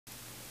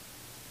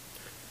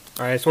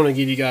Alright, I just want to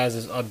give you guys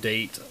this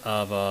update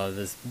of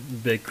this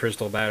big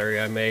crystal battery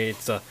I made.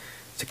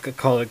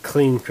 Call it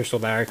clean crystal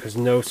battery because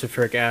no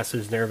sulfuric acid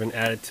has never been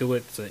added to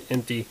it. It's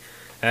empty.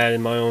 Added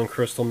my own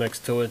crystal mix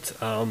to it,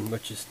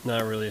 which is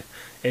not really,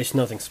 it's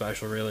nothing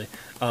special really.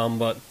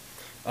 But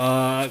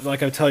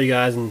like I tell you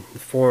guys in the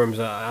forums,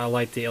 I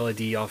light the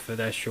LED off of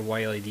that extra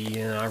white LED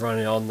and I run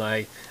it all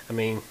night. I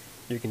mean,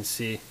 you can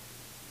see,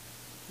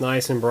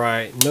 nice and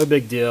bright, no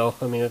big deal.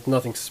 I mean, it's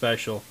nothing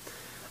special.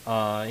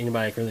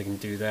 Anybody really can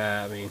do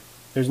that. I mean,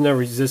 there's no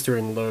resistor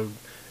in load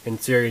in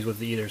series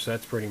with it either, so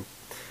that's pretty.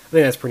 I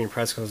think that's pretty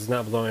impressive because it's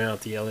not blowing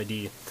out the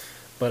LED.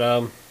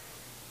 But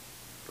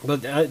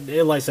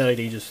it lights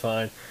LED just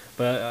fine.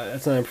 But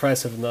that's not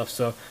impressive enough.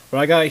 So what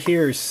I got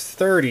here is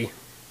 30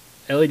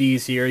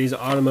 LEDs here. These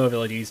are automotive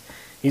LEDs.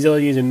 These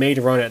LEDs are made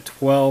to run at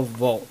 12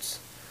 volts,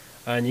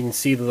 and you can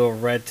see the little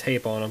red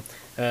tape on them.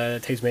 The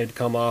tape's made to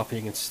come off,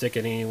 and you can stick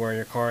it anywhere in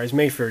your car. It's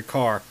made for your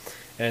car,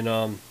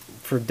 and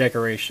for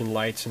decoration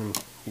lights and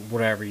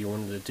whatever you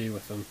wanted to do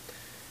with them.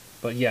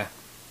 But yeah,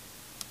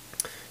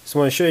 just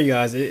want to show you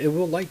guys it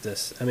will light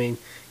this. I mean,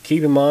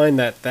 keep in mind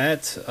that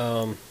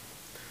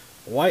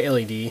white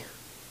LED,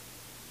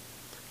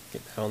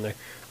 get down there.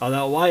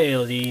 That white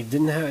LED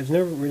didn't have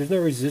there's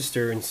no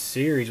resistor in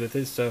series with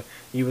it, so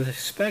you would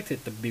expect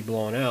it to be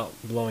blowing out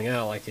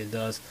like it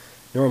does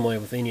normally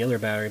with any other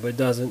battery, but it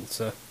doesn't.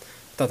 So I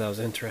thought that was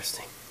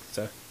interesting.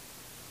 So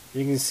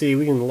you can see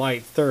we can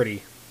light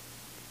 30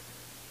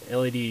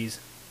 LEDs,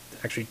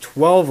 actually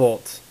 12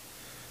 volts,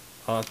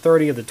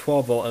 30 of the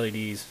 12 volt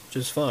LEDs,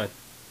 just fine.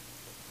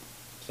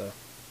 So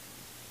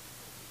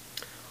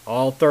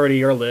all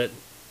 30 are lit.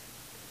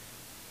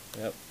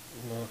 Yep,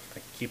 well, if I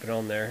can keep it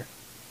on there.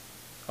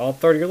 All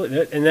 30 are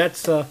lit, and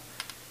that's 12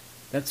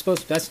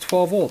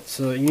 volts.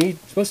 So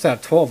supposed to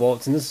have 12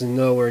 volts, and this is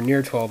nowhere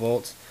near 12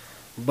 volts,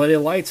 but it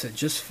lights it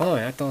just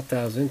fine. I thought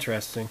that was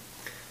interesting.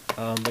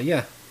 But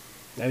yeah,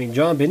 I mean,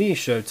 John Benny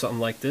showed something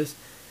like this.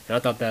 And I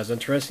thought that was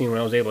interesting when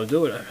I was able to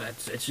do it.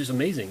 It's just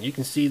amazing. You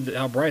can see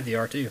how bright they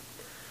are too.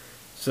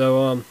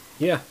 So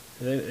yeah,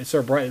 it's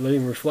our bright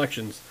living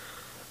reflections.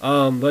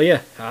 But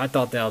yeah, I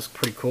thought that was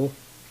pretty cool.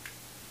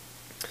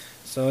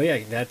 So yeah,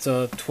 that's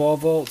a 12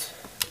 volt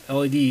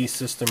LED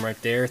system right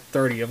there,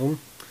 30 of them,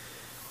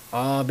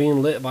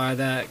 being lit by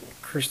that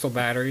crystal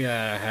battery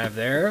I have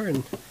there,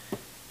 and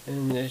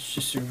it's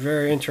just a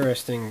very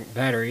interesting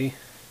battery,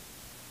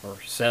 or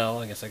cell,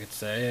 I guess I could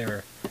say,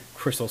 or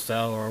crystal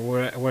cell, or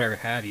whatever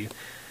have you.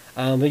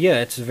 But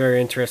yeah, it's a very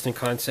interesting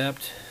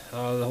concept. The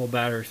whole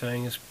battery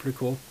thing is pretty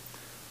cool.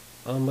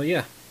 But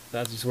yeah,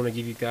 I just want to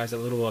give you guys a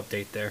little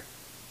update there.